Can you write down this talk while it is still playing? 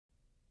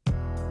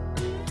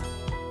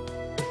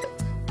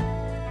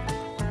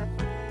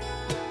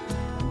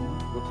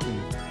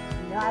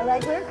I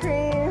like whipped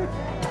cream.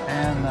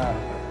 And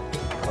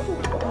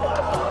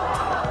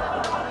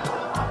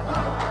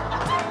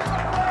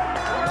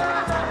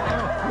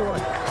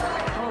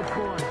Oh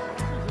boy.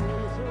 There's a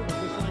little service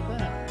just like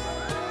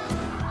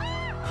that.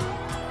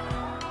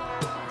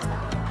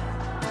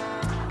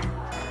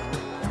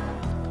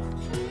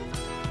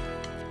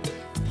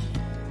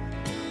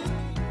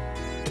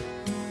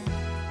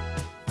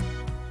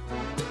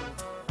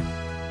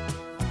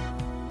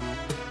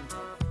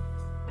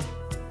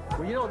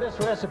 Well, you know, this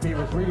recipe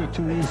was really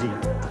too easy.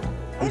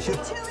 Is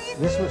it too easy?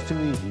 This was too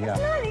easy, yeah.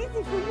 It's not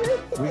easy for you.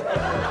 See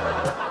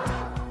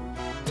that?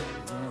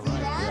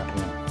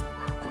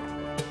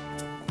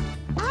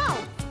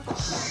 Ow!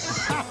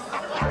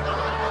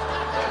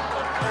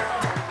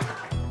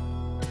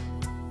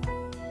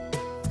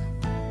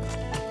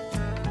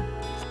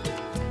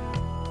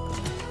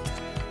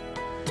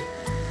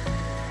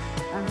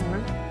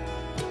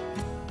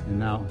 And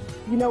now,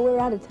 You know, we're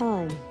out of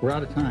time. we're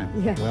out of time.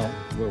 Yeah.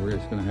 Well, we're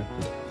just going to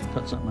have to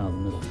cut something out of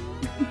the middle.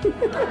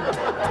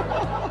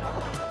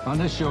 On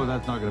this show,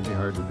 that's not going to be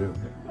hard to do.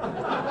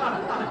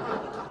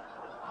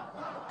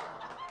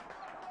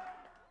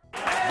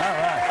 All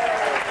right.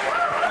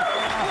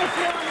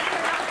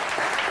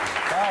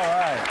 All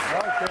right.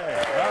 Okay.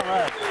 All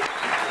right.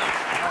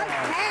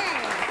 Okay.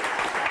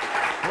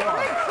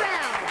 Boy. Good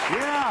crowd.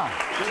 Yeah.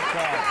 Good Good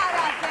job. crowd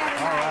out there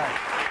All tonight. right.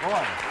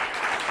 Boy,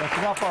 that's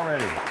enough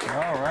already.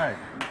 All right.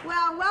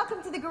 Well,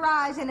 welcome to the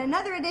garage and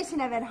another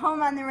edition of At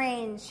Home on the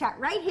Range, shot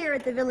right here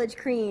at the Village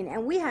Crean.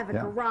 And we have a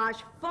Yeah.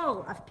 garage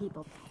full of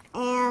people.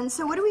 And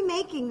so what are we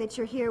making that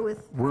you're here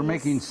with? We're these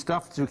making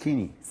stuffed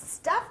zucchini.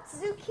 stuffed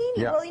zucchini.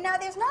 Yeah. Well, you know,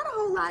 there's not a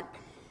whole lot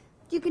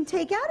you can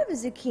take out of a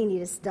zucchini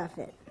to stuff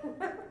it.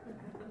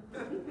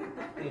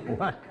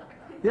 What?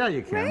 Yeah,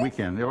 you can. Right? We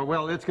can.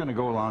 Well, it's going to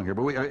go along here.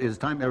 But is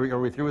time? Are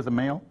we through with the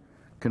mail?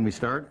 Can we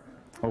start?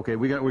 Okay,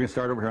 we can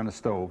start over here on the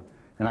stove.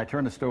 And I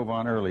turned the stove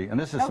on early. And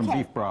this is some Okay.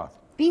 beef broth.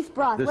 Beef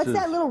broth. This What's is-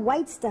 that little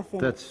white stuff in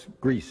it? That's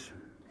grease.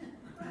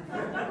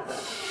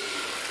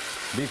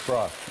 Beef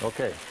broth.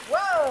 Okay.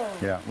 Whoa!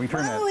 Yeah, we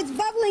turn Oh, that. it's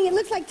bubbling. It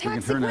looks like We can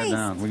toxic turn that waste.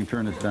 down. We can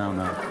turn this down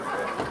now.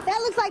 That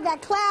looks like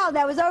that cloud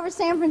that was over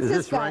San Francisco.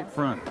 Is this right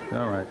front?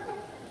 All right.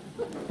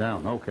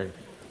 Down. Okay.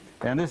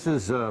 And this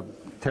is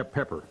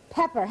pepper.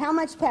 Pepper. How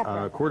much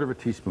pepper? A quarter of a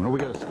teaspoon. Oh, we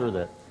got to stir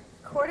that.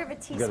 Quarter of a We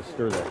teaspoon. got to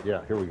stir that.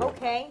 Yeah. Here we go.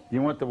 Okay.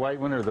 You want the white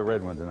one or the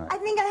red one tonight? I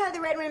think I have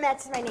the red one that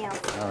matches my nails.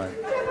 All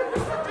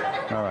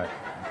right. All right.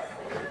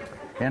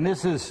 And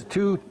this is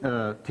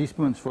 2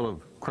 teaspoons full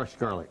of crushed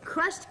garlic.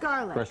 Crushed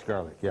garlic. Crushed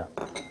garlic, yeah.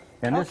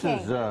 And this Okay.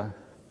 is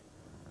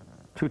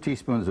 2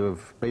 teaspoons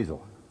of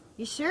basil.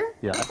 You sure?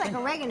 Yeah. Looks like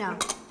oregano.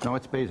 No,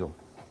 it's basil.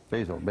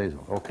 Basil.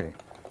 Okay.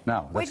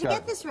 Now, Where'd let's you go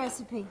get this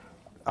recipe?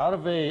 out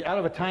of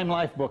a Time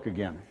Life book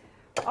again.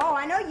 Oh,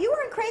 I know you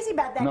weren't crazy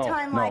about that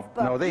Time Life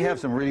book. No, they have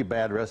some really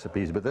bad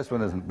recipes, but this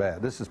one isn't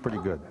bad. This is pretty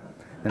good.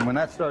 And when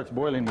that starts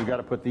boiling, we got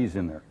to put these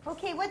in there.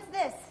 Okay, what's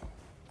this?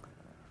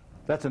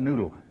 That's a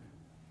noodle.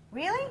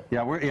 Really?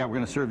 Yeah, we're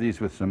going to serve these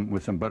with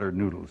some buttered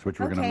noodles, which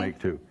we're going Okay. to make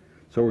too.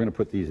 So we're going to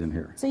put these in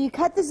here. So you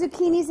cut the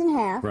zucchinis in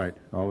half. Right,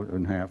 all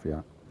in half,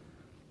 yeah.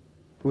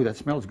 Ooh, that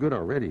smells good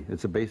already.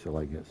 It's a basil,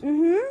 I guess.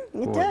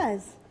 Mm-hmm. It Boy.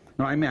 does.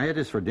 No, I mean, I had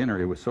this for dinner.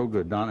 It was so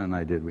good. Donna and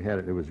I did. We had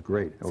it. It was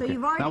great. So Okay.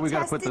 you've Now already we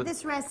gotta tested put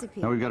this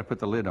recipe. Now we've got to put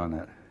the lid on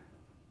that.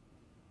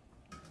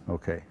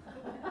 Okay.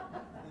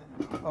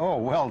 Oh,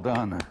 well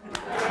done. All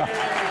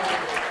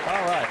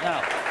right,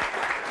 now.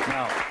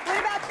 What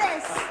about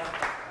this?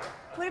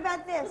 What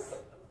about this?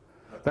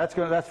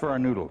 That's for our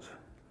noodles.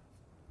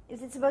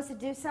 Is it supposed to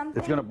do something?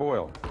 It's going to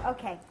boil.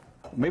 Okay.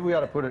 Maybe we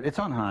ought to put it. It's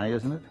on high,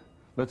 isn't it?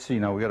 Let's see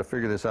now. We got to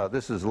figure this out.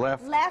 This is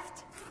left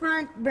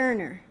Front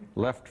burner.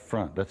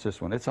 front. That's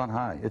this one. It's on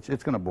high. It's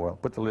going to boil.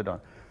 Put the lid on.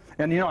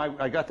 And you know,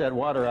 I got that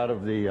water out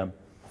of the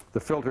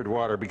filtered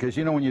water because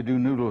you know when you do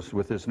noodles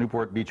with this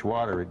Newport Beach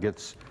water,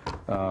 it's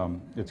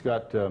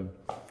got a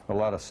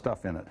lot of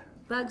stuff in it.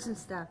 Bugs and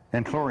stuff.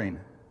 And chlorine.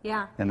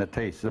 Yeah. And the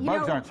taste. The You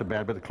bugs know, aren't so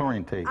bad, but the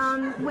chlorine tastes.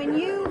 When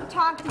you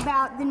talked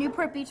about the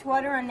Newport Beach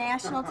water on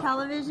national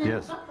television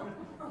Yes.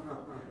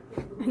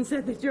 and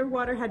said that your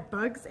water had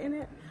bugs in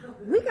it,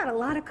 we got a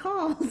lot of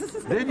calls.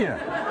 Did you?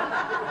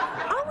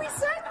 Oh, we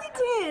certainly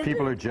did.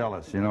 People are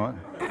jealous, you know what?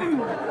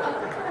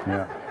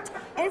 Yeah.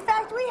 In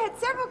fact, we had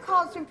several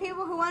calls from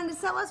people who wanted to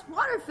sell us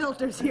water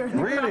filters here in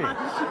the Really?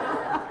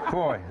 garage.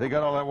 Boy, they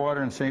got all that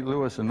water in St.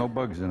 Louis and no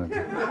bugs in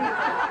it.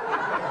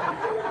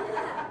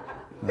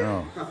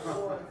 No.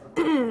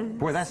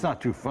 Boy, that's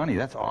not too funny.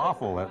 That's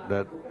awful,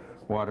 that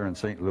water in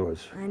St.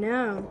 Louis. I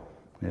know.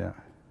 Yeah.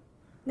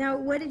 Now,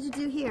 what did you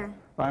do here?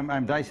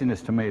 I'm dicing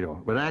this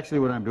tomato, but actually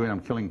what I'm doing, I'm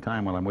killing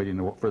time while I'm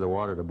waiting for the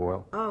water to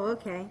boil. Oh,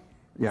 okay.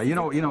 Yeah, you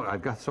know,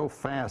 I've got so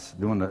fast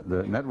doing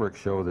the network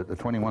show that the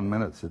 21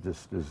 minutes, it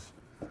just is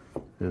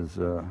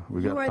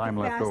we got time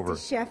left over. You are the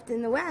fastest chef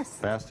in the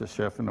West. Fastest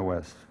chef in the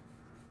West.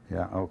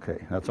 Yeah,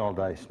 okay. That's all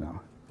diced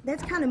now.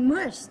 That's kind of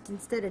mushed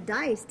instead of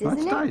diced, isn't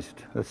That's it?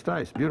 diced. That's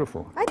diced.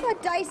 Beautiful. I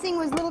thought dicing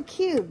was little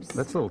cubes.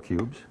 That's little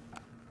cubes.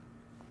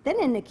 That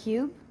isn't a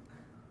cube.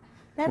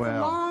 That's Well,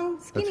 a long,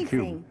 that's skinny a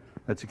cube. thing.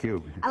 That's a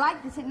cube. I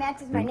like this. It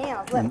matches my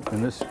nails. Look.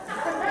 And this. All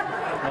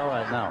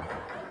right, now.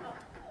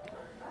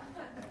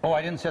 Oh,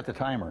 I didn't set the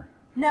timer.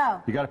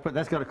 No. You got to put.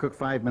 That's got to cook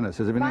 5 minutes.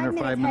 Has it been in there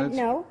 5 minutes?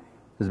 No.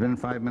 Has it been in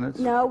 5 minutes?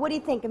 No. What do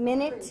you think? A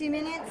minute? 2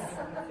 minutes?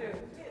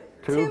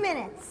 2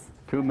 minutes.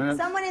 2 minutes?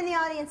 Someone in the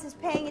audience is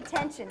paying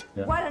attention.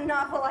 Yeah. What a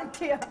novel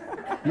idea.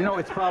 You know,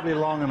 it's probably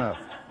long enough.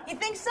 You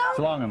think so? It's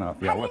long enough.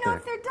 Yeah. How do you know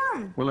if they're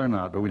done? Well, they're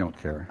not, but we don't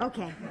care.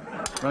 Okay.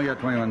 We only got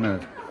 21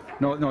 minutes.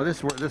 No,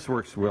 this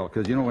works well,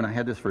 because, you know, when I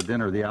had this for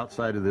dinner, the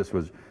outside of this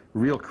was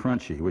real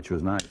crunchy, which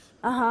was nice.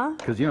 Uh-huh.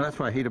 Because, you know, that's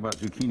what I hate about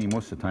zucchini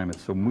most of the time.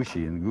 It's so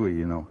mushy and gooey,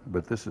 you know.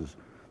 But this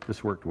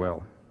worked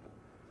well.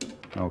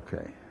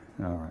 Okay.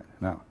 All right.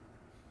 Now.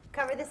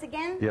 Cover this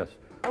again? Yes.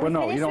 Are Well, we no,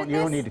 you finished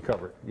don't with need this? to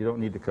cover it. You don't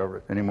need to cover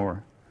it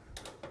anymore.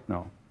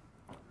 No.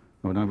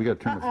 No, we got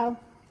to turn this. Uh-oh.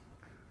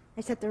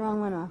 I set the wrong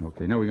one off.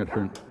 Okay. No, we got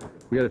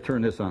to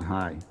turn this on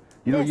high.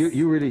 You know, This.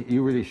 you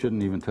really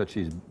shouldn't even touch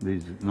these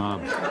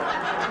knobs,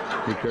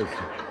 because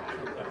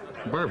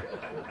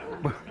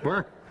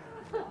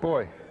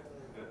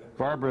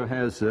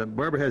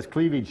Barbara has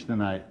cleavage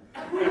tonight.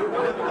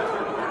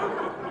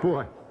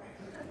 Boy,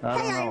 I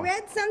don't know. I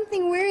read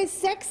something where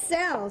sex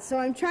sells, so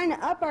I'm trying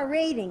to up our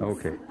ratings.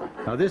 Okay.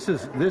 Now this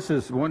is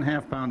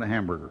 1/2 pound of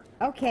hamburger.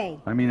 Okay.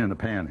 I mean in the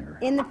pan here.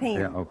 In the pan.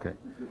 Yeah. Okay.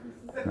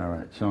 All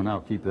right. So now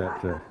keep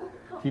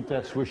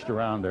that swished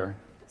around there.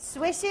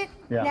 Swish it?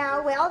 Yeah.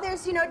 Now, well,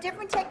 there's, you know,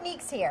 different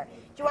techniques here.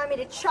 Do you want me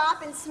to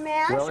chop and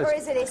smash, Well, or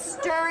is it a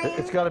stirring?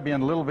 It's got to be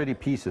in little bitty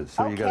pieces.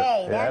 So Okay, you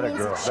gotta, that atta means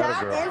girl, chop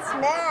atta girl, and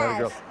smash. atta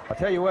girl. I'll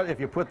tell you what, if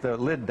you put the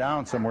lid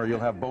down somewhere,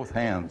 you'll have both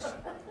hands.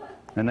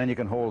 And then you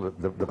can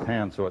hold the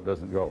pan so it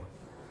doesn't go.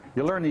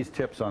 You learn these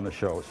tips on the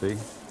show, see?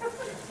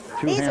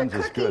 These are hands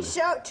is cooking good.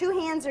 show. 2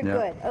 hands are Yeah.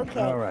 good.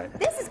 Okay. All right.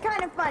 This is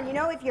kind of fun. You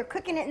know, if you're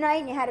cooking at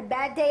night and you had a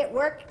bad day at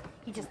work,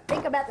 you just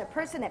think about the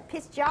person that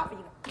pissed you off and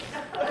you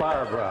go,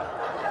 Barbara.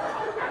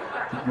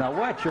 Now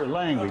watch your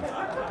language.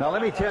 Now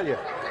let me tell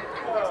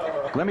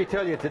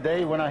you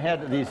today when I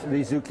had these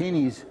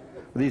zucchinis,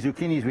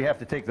 we have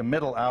to take the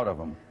middle out of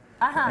them.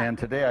 Uh-huh. And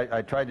today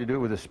I tried to do it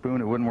with a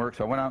spoon, it wouldn't work,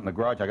 so I went out in the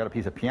garage, I got a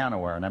piece of piano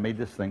wire and I made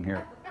this thing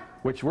here,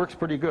 which works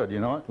pretty good, you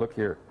know what? Look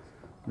here.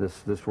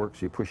 This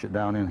works, you push it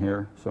down in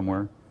here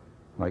somewhere,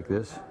 like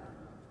this,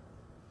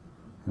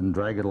 and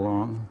drag it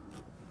along.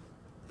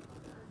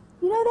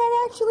 you know,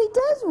 that actually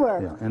does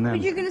work. Yeah, and then-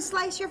 but you're going to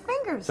slice your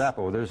fingers.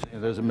 Zappo,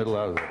 there's a middle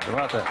out of it. How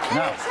about that?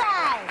 Let me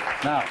try.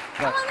 Now,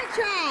 I want to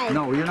try.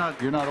 no,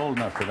 you're not old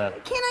enough for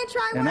that. Can I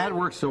try And one? that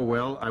worked so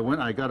well,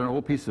 I got an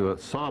old piece of a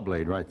saw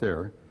blade right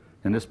there,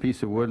 and this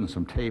piece of wood and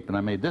some tape, and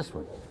I made this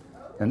one.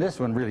 And this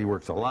one really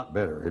works a lot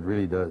better. It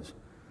really does.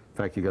 In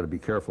fact, you got to be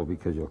careful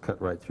because you'll cut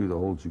right through the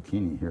whole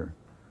zucchini here.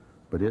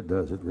 But it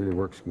does. It really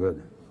works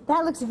good.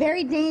 That looks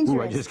very dangerous.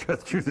 Ooh, I just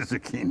cut through the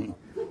zucchini.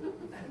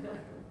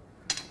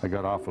 I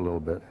got off a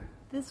little bit.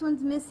 This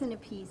one's missing a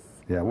piece.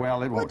 Yeah,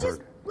 well, it Well, won't just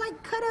hurt.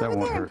 like cut That over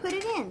won't there hurt. and put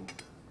it in.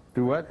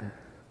 Do what?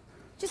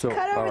 Just So,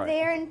 cut all over right.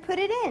 there and put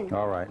it in.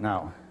 All right,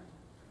 now,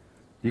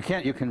 you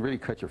can really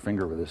cut your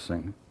finger with this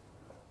thing.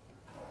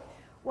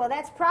 Well,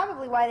 that's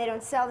probably why they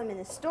don't sell them in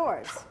the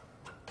stores.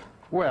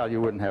 Well, you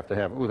wouldn't have to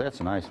have, ooh, that's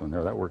a nice one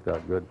there. That worked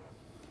out good.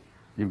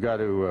 You've got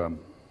to,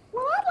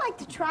 Well, I'd like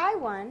to try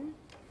one.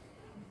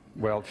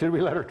 well, should we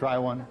let her try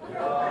one?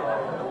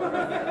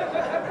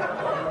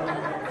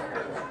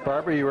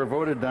 Barbara, you were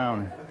voted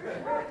down.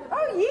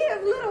 Oh, you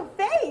have little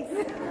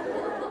face.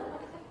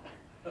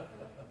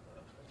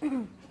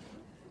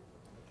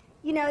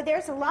 You know,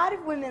 there's a lot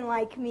of women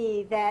like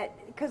me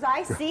that, because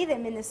I see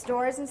them in the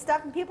stores and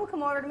stuff, and people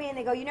come over to me and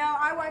they go, you know,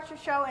 I watch your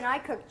show and I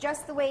cook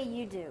just the way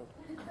you do.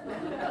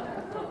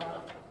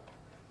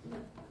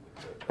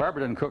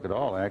 Barbara didn't cook at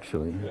all,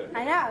 actually.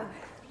 I know.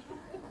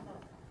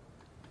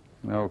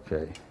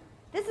 Okay.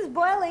 This is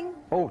boiling.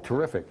 Oh,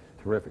 terrific,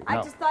 terrific. I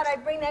Now, just thought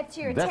I'd bring that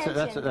to your attention.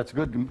 that's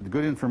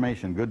good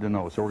information, good to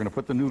know. So we're going to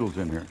put the noodles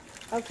in here.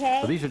 Okay.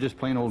 So these are just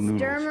plain old noodles.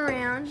 Stir them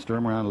around. Stir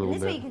them around a little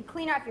And this way you bit. can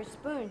clean off your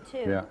spoon,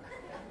 too. Yeah.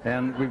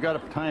 And we've got a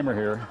timer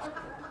here.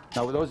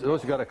 Now, those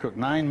have got to cook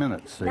 9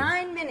 minutes. See?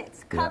 9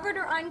 minutes. Covered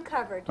or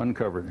uncovered?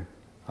 Uncovered.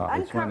 Ah,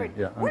 it's Uncovered. running.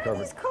 Yeah, What are uncovered.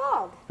 these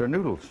called? They're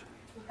noodles.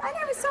 I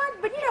never saw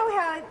it, but you know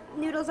how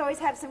noodles always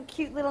have some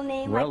cute little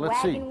name Well, like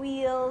let's see. Wagon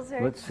Wheels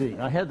or... Let's see.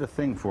 I had the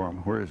thing for them.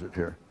 Where is it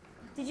here?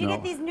 Did you No.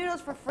 get these noodles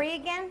for free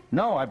again?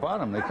 No, I bought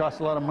them. They cost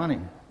a lot of money.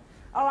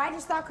 Oh, I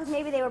just thought because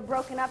maybe they were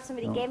broken up,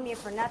 somebody gave them to you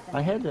for nothing.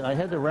 I had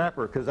the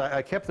wrapper because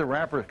I kept the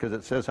wrapper because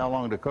it says how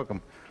long to cook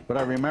them. But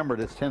I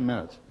remembered it's 10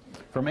 minutes.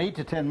 From 8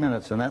 to 10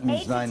 minutes, and that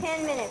means 8 to 9.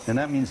 10 minutes. And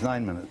that means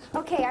 9 minutes.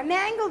 Okay, I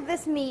mangled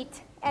this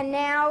meat, and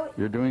now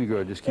You're doing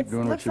good. Just keep it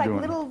doing what looks you're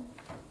like doing.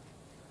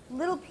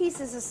 little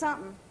pieces of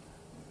something.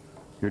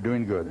 You're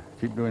doing good.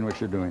 Keep doing what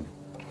you're doing.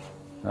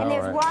 And All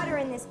there's right. water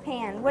in this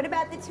pan. What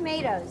about the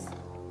tomatoes?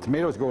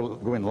 Tomatoes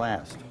go in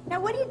last. Now,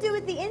 what do you do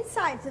with the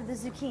insides of the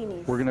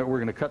zucchinis? We're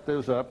gonna cut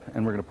those up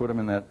and we're gonna put them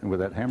in with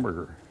that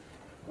hamburger.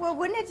 Well,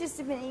 wouldn't it just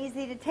have been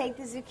easy to take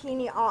the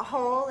zucchini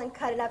whole and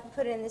cut it up and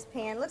put it in this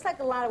pan? Looks like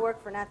a lot of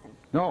work for nothing.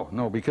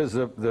 No, because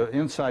the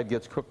inside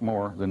gets cooked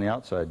more than the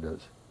outside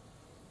does.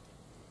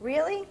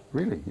 Really?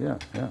 Really, yeah,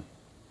 yeah.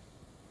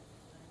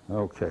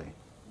 Okay.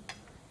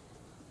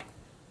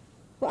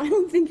 Well, I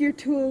don't think your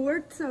tool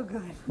worked so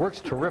good. Works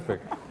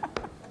terrific.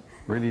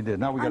 Really did.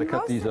 Now we got to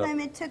cut these up. Most of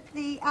them, it took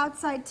the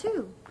outside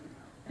too.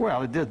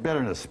 Well, it did better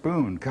than a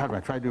spoon. God, when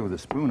I tried to do it with a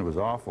spoon, it was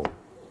awful.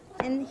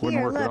 And Wouldn't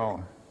here, work at look,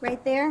 all.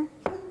 right there.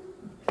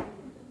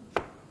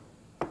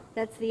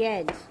 That's the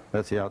edge.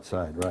 That's the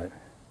outside, right.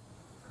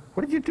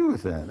 What did you do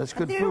with that? That's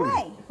good threw it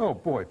food. away. Oh,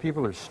 boy,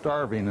 people are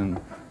starving in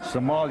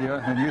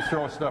Somalia, and you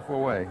throw stuff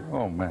away.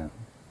 Oh, man.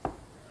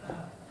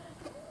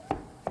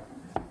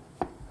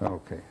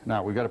 Okay,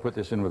 now we got to put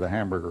this in with a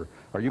hamburger.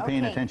 Are you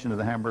paying attention to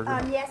the hamburger?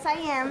 Yes, I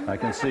am. I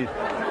can see.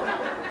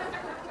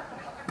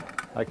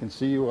 I can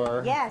see you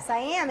are. Yes, I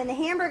am, and the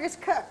hamburger's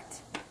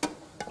cooked,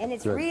 and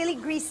it's Good. really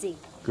greasy.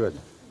 Good.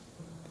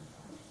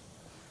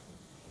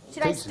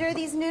 Should I stir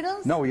these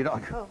noodles? No, you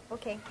don't. Oh,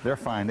 okay. They're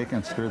fine. They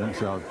can stir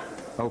themselves.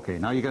 Okay,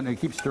 now you got to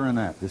keep stirring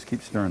that. Just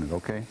keep stirring it,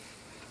 okay?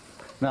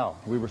 Now,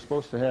 we were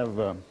supposed to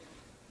have...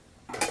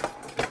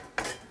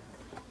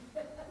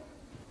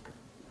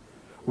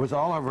 was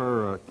all of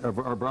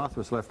our broth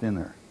was left in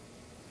there?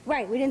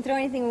 Right, we didn't throw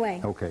anything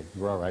away. Okay,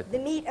 we're all right. The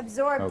meat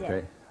absorbed Okay.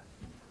 it,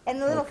 and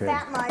the little Okay.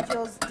 fat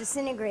modules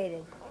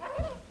disintegrated.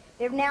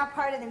 They're now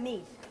part of the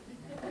meat.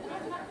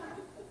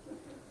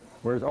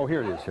 Where's? Oh,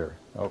 here it is. Here.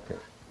 Okay.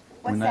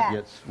 What's when that?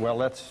 Gets well,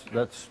 that's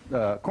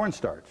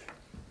cornstarch.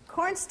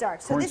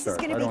 Cornstarch. So this is Cornstarch.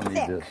 going to I be don't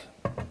thick. need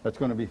this. That's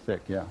going to be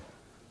thick. Yeah.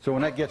 So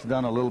when that gets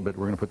done a little bit,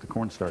 we're going to put the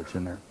cornstarch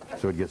in there,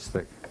 so it gets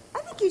thick. I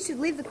think you should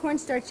leave the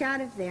cornstarch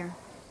out of there.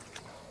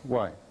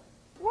 Why?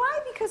 Why?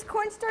 Because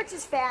cornstarch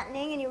is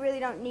fattening, and you really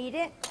don't need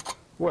it.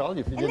 Well,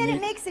 if you And didn't then eat,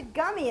 it makes it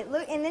gummy. And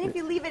then if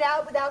you leave it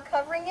out without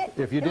covering it,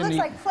 If you it didn't looks eat-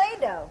 like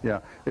Play-Doh. yeah,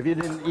 if you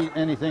didn't eat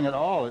anything at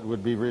all, it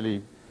would be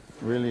really,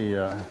 really.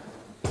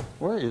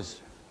 Where is?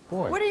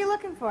 Boy. What are you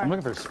looking for? I'm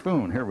looking for a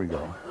spoon. Here we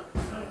go.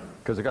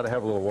 Because I got to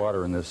have a little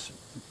water in this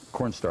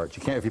cornstarch.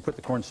 You can't if you put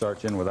the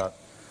cornstarch in without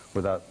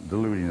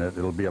diluting it.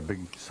 It'll be a big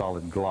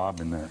solid glob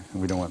in there,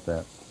 and we don't want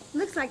that.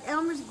 Looks like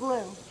Elmer's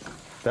glue.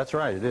 That's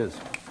right, it is.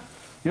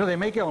 You know, they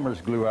make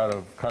Elmer's glue out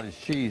of cottage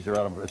cheese or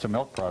out of, it's a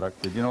milk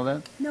product. Did you know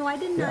that? No, I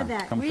didn't know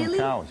that. Comes Really? from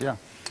cows, yeah.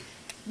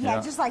 Yeah,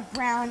 Yeah. just like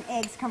brown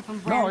eggs come from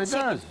brown No, it chicken.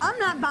 does. I'm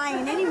not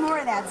buying any more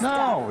of that stuff.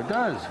 No, it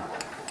does.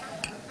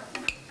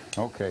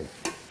 Okay.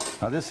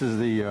 Now this is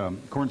the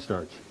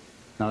cornstarch.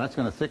 Now that's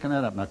going to thicken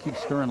that up. Now keep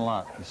stirring a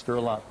lot. You stir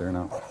a lot there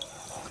now.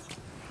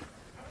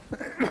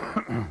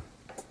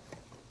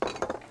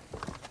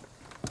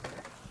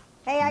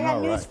 Hey, I got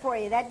All news right. for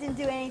you. That didn't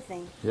do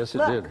anything. Yes, it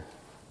Look. did.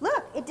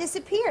 Look, it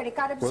disappeared. It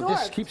got absorbed. Well,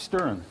 just keep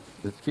stirring.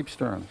 Just keep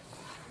stirring.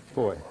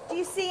 Boy. Do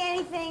you see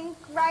anything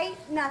right?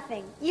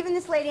 Nothing. Even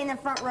this lady in the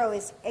front row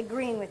is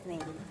agreeing with me.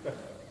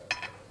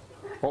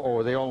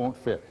 Oh, they all won't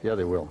fit. Yeah,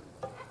 they will.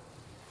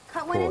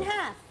 Cut one in Boy.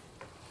 half.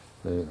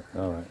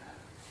 All right.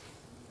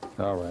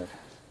 All right.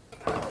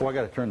 Oh, I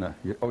got to turn the.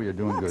 Oh, you're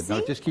doing Look, good. Now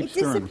see? just keep It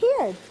stirring.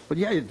 disappeared. But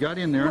yeah, it got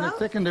in there and Well- it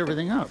thickened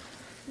everything up.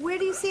 Where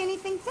do you see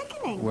anything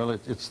thickening? Well,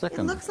 it's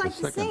thickened. looks like It's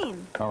the thickened.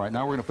 same. All right,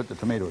 now we're going to put the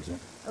tomatoes in.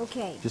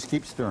 Okay, Just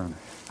keep stirring.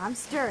 I'm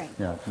stirring.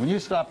 Yeah. When you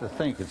stop to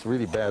think, it's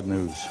really bad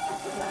news.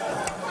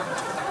 Yeah.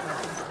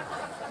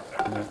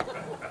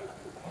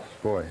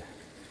 Boy.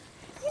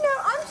 You know,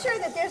 I'm sure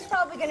that there's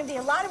probably going to be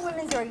a lot of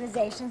women's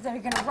organizations that are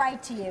going to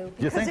write to you You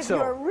because think of so?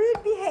 your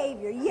rude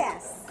behavior.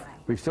 Yes.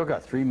 We've still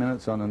got 3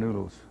 minutes on the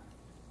noodles.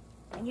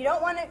 And you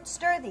don't want to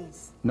stir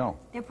these. No.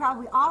 They're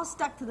probably all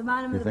stuck to the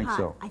bottom You of the think pot.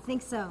 so? I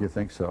think so. You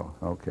think so?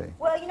 Okay.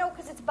 Well, you know,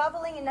 because it's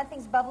bubbling and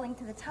nothing's bubbling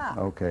to the top.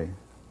 Okay.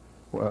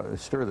 Well,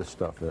 stir the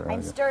stuff there.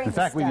 I'm stirring In the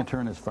fact, we can stuff.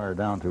 turn this fire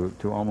down to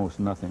almost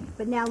nothing.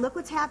 But now look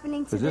what's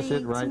happening to Is this the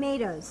it right?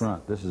 tomatoes.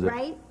 Front. This is it.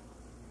 Right?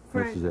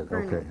 This is it.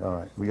 burner. Okay. All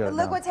right. We got But it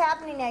look down. what's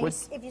happening now.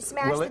 What- If you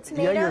smash well, the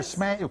tomatoes.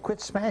 Yeah, you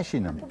quit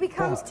smashing them. It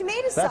becomes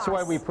tomato That's sauce.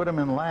 why we put them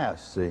in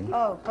last. See.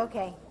 Oh,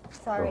 okay.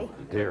 Sorry. Oh,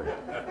 dear.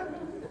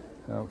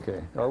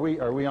 Okay. Are we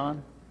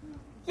on?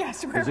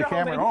 Yes, we're Is the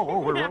camera? Oh,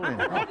 we're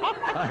rolling. Oh.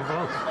 Hi,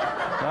 folks.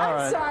 All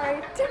right.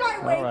 Sorry. Did I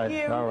wake All right.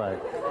 you? All right.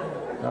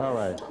 All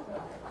right.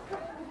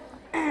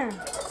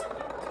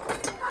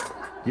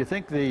 You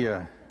think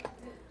the?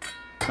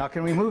 Now,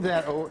 can we move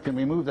that? Can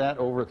we move that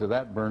over to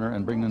that burner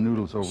and bring the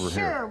noodles over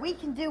here? Sure, we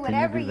can do Can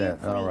whatever you do that?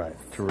 please. All right.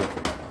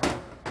 Terrific.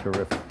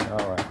 Terrific.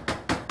 All right.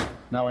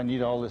 Now I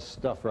need all this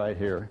stuff right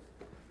here.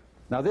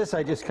 Now this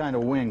I just kind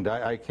of winged.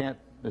 I can't.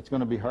 It's going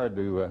to be hard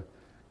to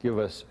give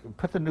us.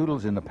 Put the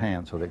noodles in the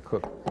pan so they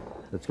cook.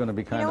 It's going to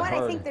be You kind know of what?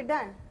 hard. I think they're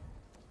done.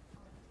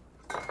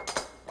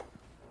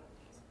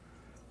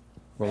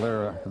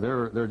 Well,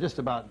 they're just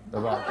about I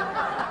was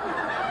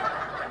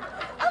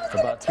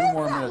gonna about 2 test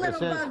more that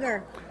minutes. little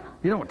bugger.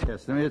 You don't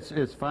test them.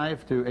 It's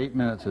 5 to 8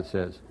 minutes. It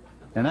says,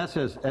 and that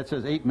says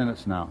 8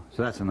 minutes now.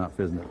 So that's enough,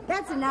 isn't it?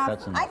 That's enough.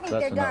 That's enough. I think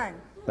That's they're enough.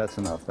 done. That's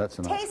enough. That's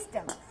enough. Taste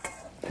them.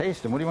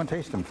 Taste them. What do you want to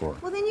taste them for?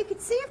 Well, then you could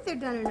see if they're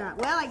done or not.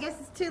 Well, I guess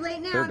it's too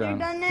late now. They're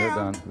done. now. They're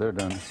done. They're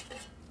done.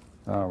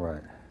 All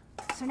right.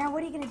 So now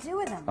what are you going to do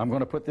with them? I'm going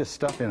to put this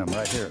stuff in them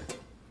right here.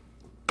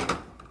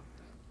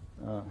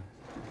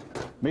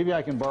 Maybe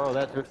I can borrow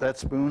that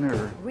spoon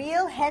or...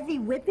 Real heavy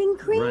whipping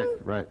cream?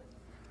 Right.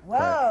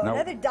 Whoa, Now,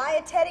 another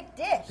dietetic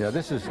dish. Yeah,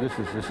 this is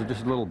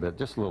just a little bit,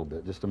 just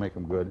to make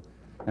them good.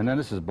 And then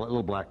this is a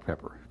little black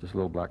pepper, just a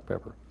little black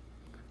pepper.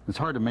 It's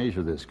hard to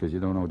measure this because you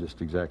don't know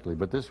just exactly,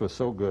 but this was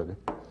so good.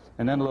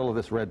 And then a little of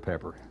this red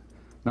pepper.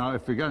 Now,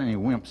 if you got any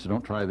wimps,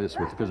 don't try this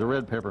with, because the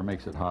red pepper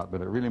makes it hot,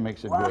 but it really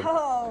makes it good.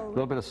 A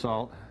little bit of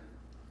salt.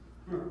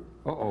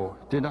 Uh-oh,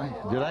 did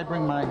I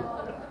bring my...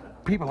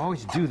 People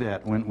always do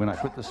that when I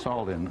put the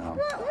salt in. What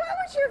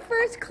was your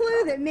first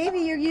clue that maybe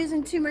you're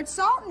using too much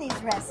salt in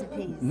these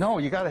recipes? No,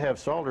 you got to have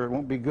salt or it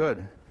won't be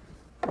good.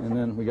 And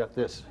then we got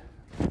this.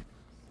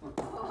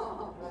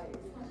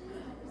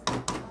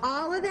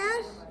 All of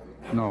that?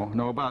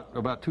 No,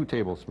 about 2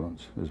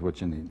 tablespoons is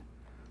what you need.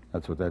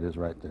 That's what that is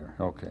right there.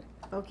 Okay.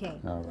 Okay.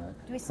 All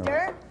right. Do we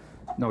stir?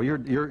 Right. No,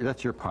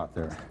 that's your pot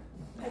there.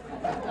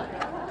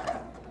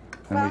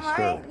 And Well, we stir.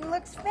 all right, it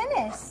looks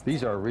finished.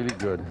 These are really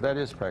good. That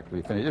is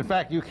practically finished. In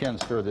fact, you can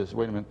stir this.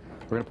 Wait a minute.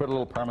 We're going to put a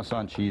little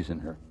Parmesan cheese in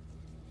here.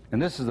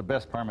 And this is the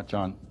best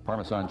Parmesan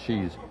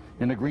cheese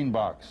in the green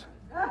box.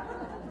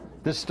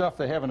 This stuff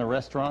they have in a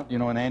restaurant, you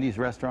know, in Andy's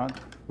restaurant,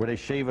 where they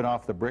shave it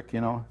off the brick,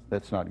 you know,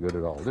 that's not good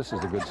at all. This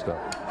is the good stuff.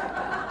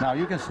 Now,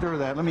 you can stir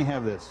that. Let me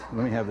have this.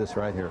 Let me have this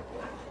right here.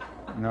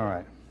 All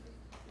right.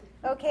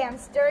 Okay, I'm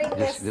stirring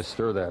this Just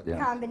stir that,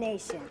 yeah.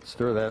 combination.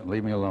 Stir that and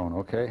leave me alone,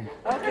 okay?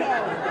 Okay.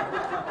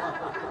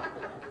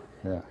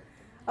 Yeah.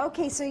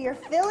 Okay, so you're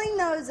filling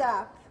those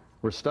up.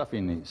 We're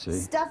stuffing these, see?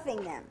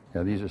 Stuffing them.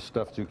 Yeah, these are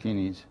stuffed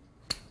zucchinis.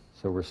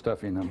 So we're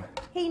stuffing them.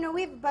 Hey, you know,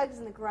 we have bugs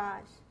in the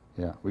garage.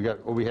 Yeah, we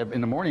have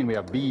in the morning we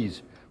have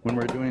bees. When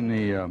we're doing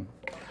the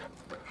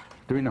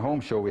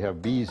home show, we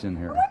have bees in I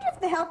here. wonder if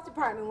the health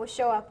department will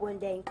show up one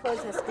day and close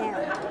us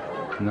down.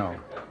 No.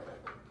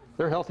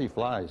 They're healthy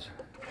flies.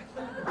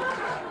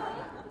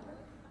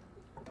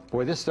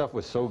 Boy, this stuff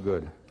was so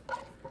good.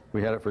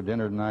 We had it for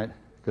dinner tonight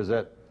because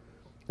that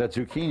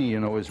zucchini, you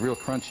know, is real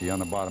crunchy on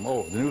the bottom.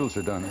 Oh, the noodles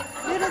are done.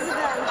 Noodles are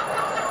done.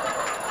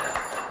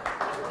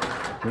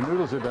 The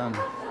noodles are done.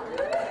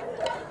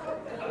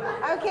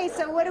 Okay,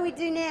 so what do we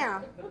do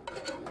now?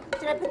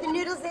 Should I put the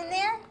noodles in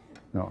there?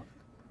 No.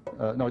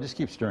 No, just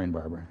keep stirring,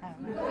 Barbara.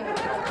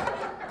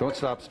 Don't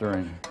stop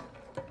stirring.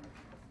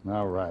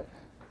 All right.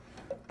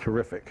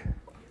 Terrific.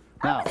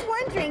 Now, I was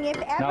wondering if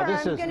ever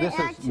I'm going to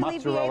actually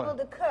be able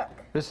to cook.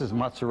 This is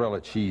mozzarella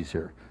cheese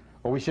here.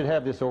 Well, we should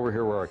have this over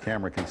here where our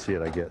camera can see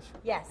it, I guess.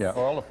 Yes. Yeah,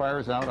 all the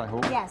fire's out, I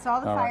hope? Yes, all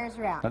the fires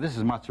are out. Now, this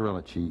is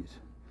mozzarella cheese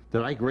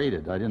that I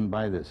grated. I didn't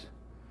buy this.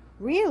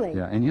 Really?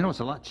 Yeah, and you know, it's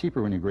a lot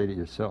cheaper when you grate it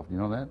yourself. You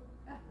know that?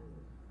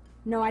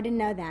 No, I didn't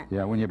know that.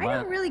 Yeah, when you buy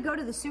I don't really go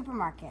to the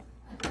supermarket.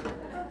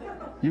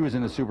 You was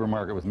in the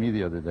supermarket with me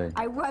the other day.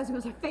 I was. It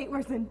was a fate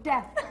worse than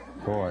death.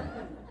 Boy.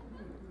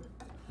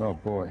 Oh,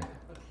 boy.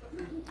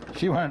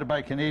 She wanted to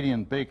buy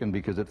Canadian bacon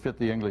because it fit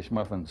the English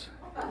muffins.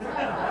 Well,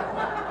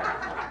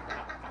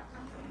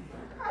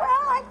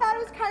 I thought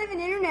it was kind of an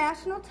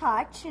international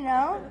touch, you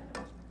know.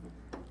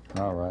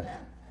 All right.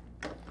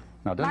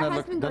 Now, doesn't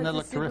that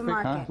look terrific,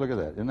 huh? Look at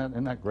that.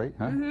 Isn't that great,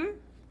 huh? Mm-hmm.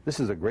 This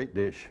is a great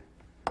dish.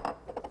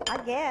 I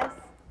guess.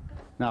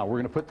 Now, we're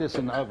going to put this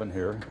in the oven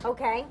here.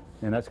 Okay.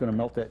 And that's going to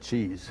melt that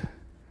cheese.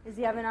 Is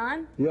the oven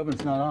on? The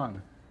oven's not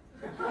on.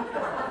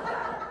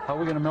 How are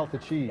we going to melt the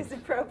cheese? Is the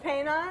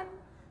propane on?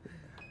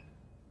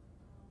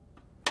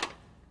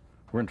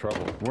 We're in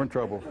trouble. We're in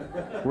trouble.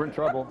 We're in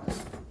trouble.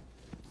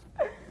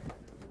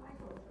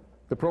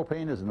 The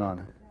propane isn't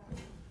on.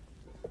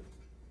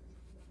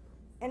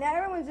 And now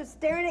everyone's just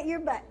staring at your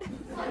butt.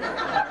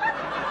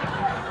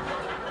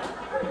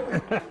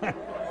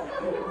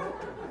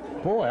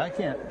 Boy, I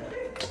can't.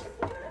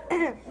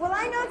 Well,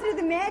 I know through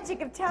the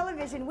magic of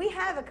television, we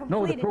have a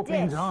completed dish. No, the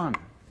propane's on.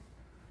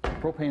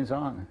 Propane's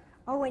on.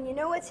 Oh, and you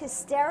know what's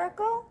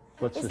hysterical?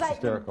 What's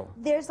hysterical?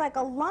 There's like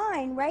a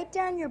line right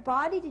down your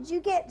body. Did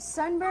you get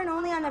sunburn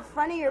only on the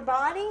front of your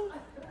body?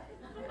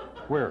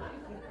 Where?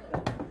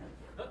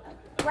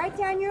 Right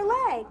down your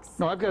legs.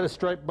 No, I've got a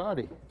striped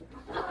body.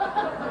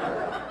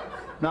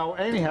 Now,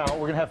 anyhow,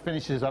 we're going to have to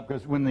finish this up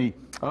because when the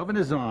oven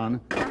is on,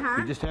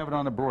 you just have it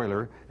on the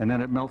broiler, and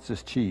then it melts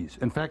this cheese.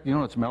 In fact, you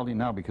know it's melting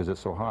now because it's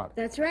so hot.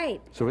 That's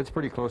right. So it's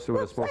pretty close to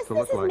what it's supposed to This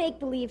look like. is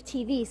make-believe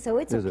TV, so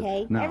it's Is it?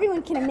 okay. Now-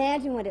 Everyone can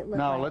imagine what it looks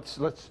Now, like.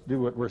 let's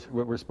do what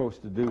we're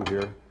supposed to do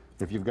here.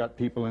 If you've got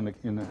people in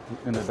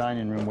the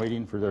dining room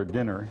waiting for their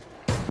dinner,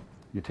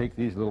 you take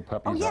these little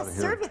puppies Oh, out yes, of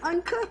here. serve it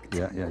uncooked.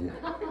 Yeah.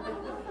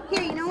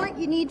 Here, you know what?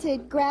 You need to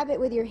grab it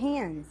with your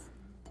hands.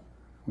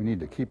 We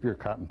need to keep your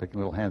cotton-picking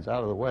little hands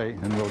out of the way,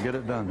 and we'll get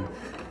it done.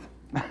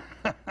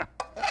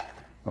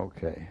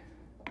 Okay.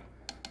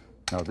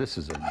 Now, this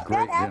is a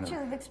great That dinner.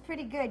 actually looks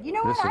pretty good. You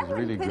know This what? I is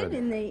wouldn't really put good. it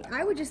in the...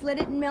 I would just let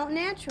it melt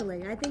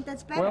naturally. I think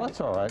that's better. Well, that's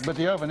all right. But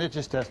the oven, it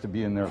just has to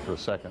be in there for a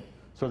second.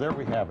 So there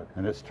we have it,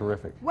 and it's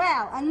terrific.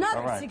 Well, another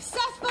All right.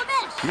 successful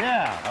dish.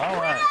 Yeah, all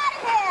We're right. out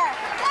of here.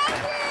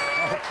 Thank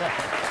you. Okay.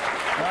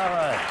 All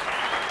right.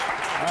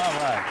 All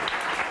right.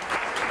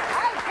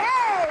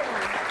 Okay.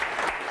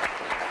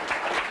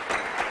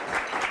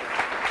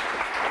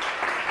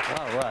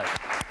 All right.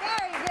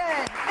 Very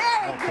good.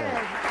 Very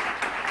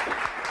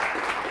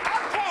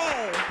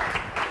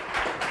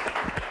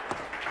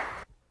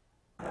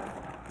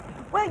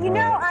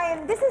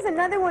is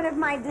another one of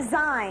my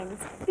designs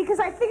because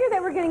I figured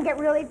that we're going to get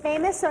really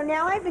famous. So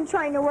now I've been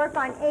trying to work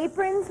on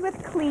aprons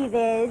with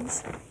cleavage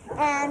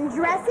and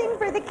dressing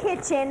for the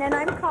kitchen, and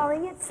I'm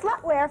calling it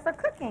slutwear for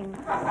cooking.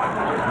 That's right.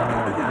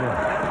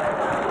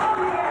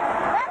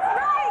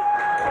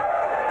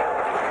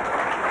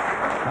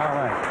 All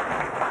right.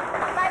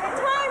 By the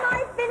time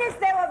I finish,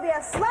 there will be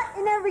a slut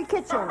in every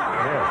kitchen.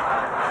 Yes.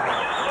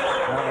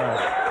 All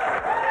right.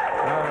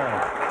 All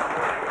right.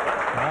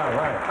 All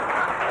right.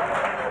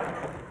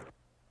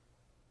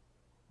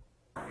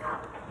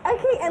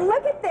 Okay, and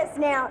look at this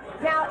now.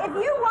 Now, if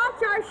you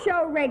watch our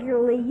show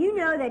regularly, you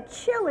know that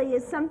chili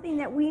is something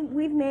that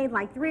we've made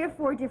like 3 or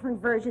 4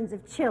 different versions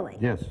of chili.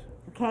 Yes.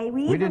 Okay,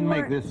 We didn't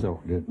make this, though,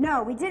 did we?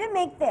 No, we didn't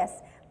make this.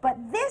 But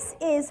this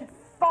is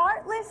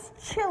fartless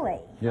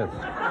chili. Yes.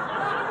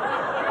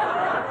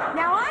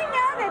 Now, I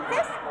know that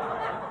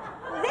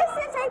this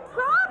is a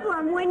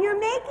problem when you're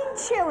making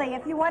chili.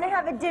 If you want to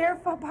have a dinner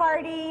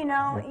party, you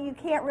know, you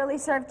can't really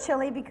serve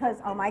chili because,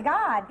 oh my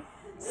God.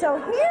 So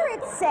here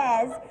it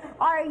says,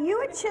 are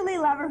you a chili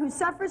lover who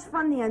suffers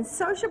from the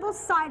unsociable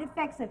side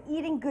effects of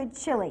eating good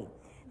chili?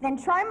 Then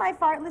try my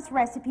fartless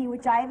recipe,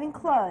 which I have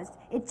enclosed.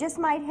 It just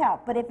might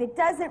help. But if it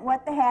doesn't,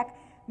 what the heck?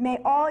 May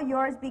all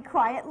yours be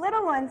quiet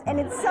little ones. And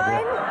it's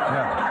signed...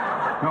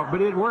 Yeah. No,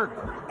 but it worked.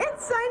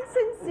 It's signed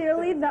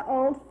sincerely, the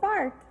old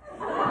fart.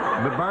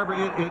 But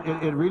Barbara,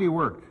 it really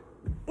worked.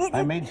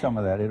 I made some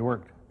of that. It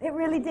worked. It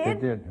really did?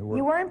 It did. It worked.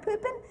 You weren't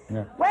pooping?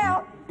 Yeah.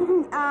 Well,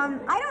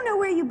 I don't know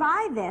where you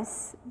buy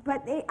this,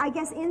 but I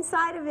guess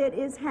inside of it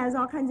has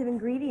all kinds of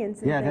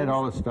ingredients. And Yeah, it had things.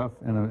 all the stuff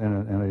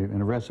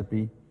and a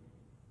recipe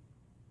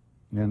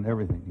and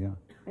everything. Yeah.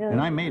 And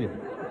I made it.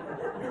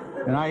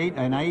 And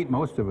I ate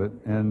most of it,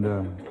 and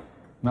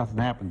nothing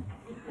happened.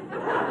 All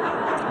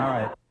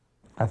right.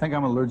 I think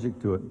I'm allergic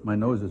to it. My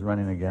nose is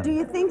running again. Do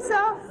you think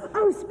so?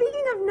 Oh,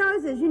 speaking of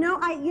noses, you know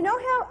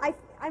how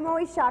I'm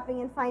always shopping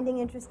and finding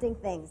interesting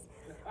things.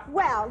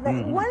 Well,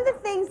 one of the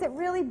things that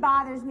really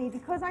bothers me,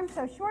 because I'm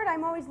so short,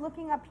 I'm always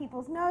looking up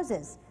people's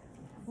noses.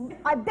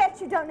 I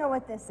bet you don't know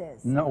what this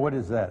is. No, what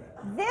is that?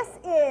 This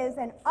is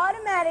an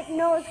automatic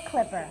nose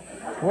clipper.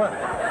 What?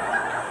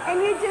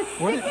 And you just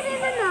stick it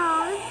in the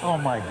nose. Oh,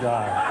 my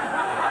God.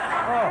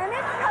 Oh. And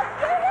it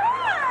cuts your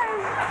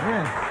nose.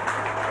 Yes.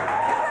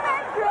 Isn't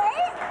that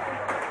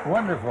great?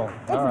 Wonderful.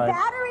 It's All right.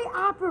 battery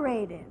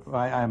operated.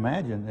 I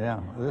imagine, yeah.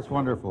 That's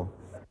wonderful.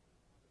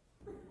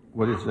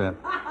 What is that?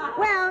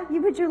 Well,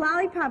 you put your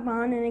lollipop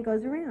on and it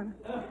goes around.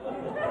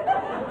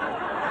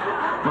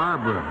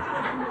 Barbara,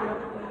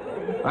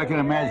 I can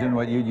imagine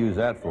what you'd use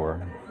that for.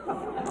 Well,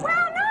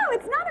 no,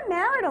 it's not a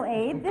marital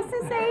aid. This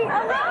is a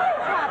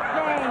lollipop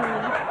thing.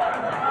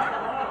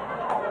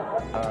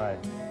 All right.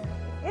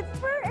 It's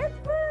for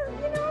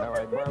you know, All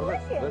right, for good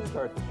Barbara, wishes. let's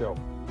start the show.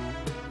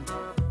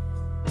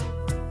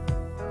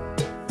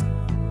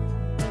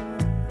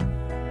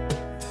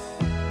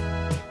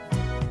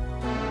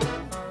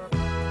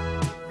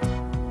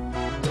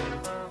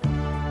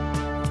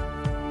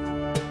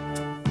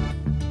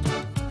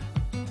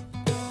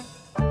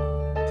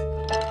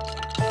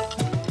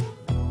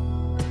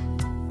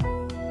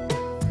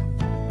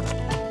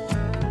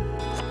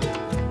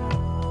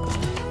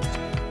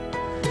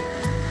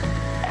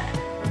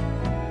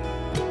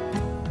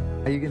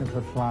 Are you going to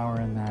put flour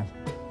in that?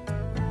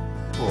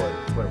 Boy,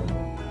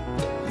 whatever.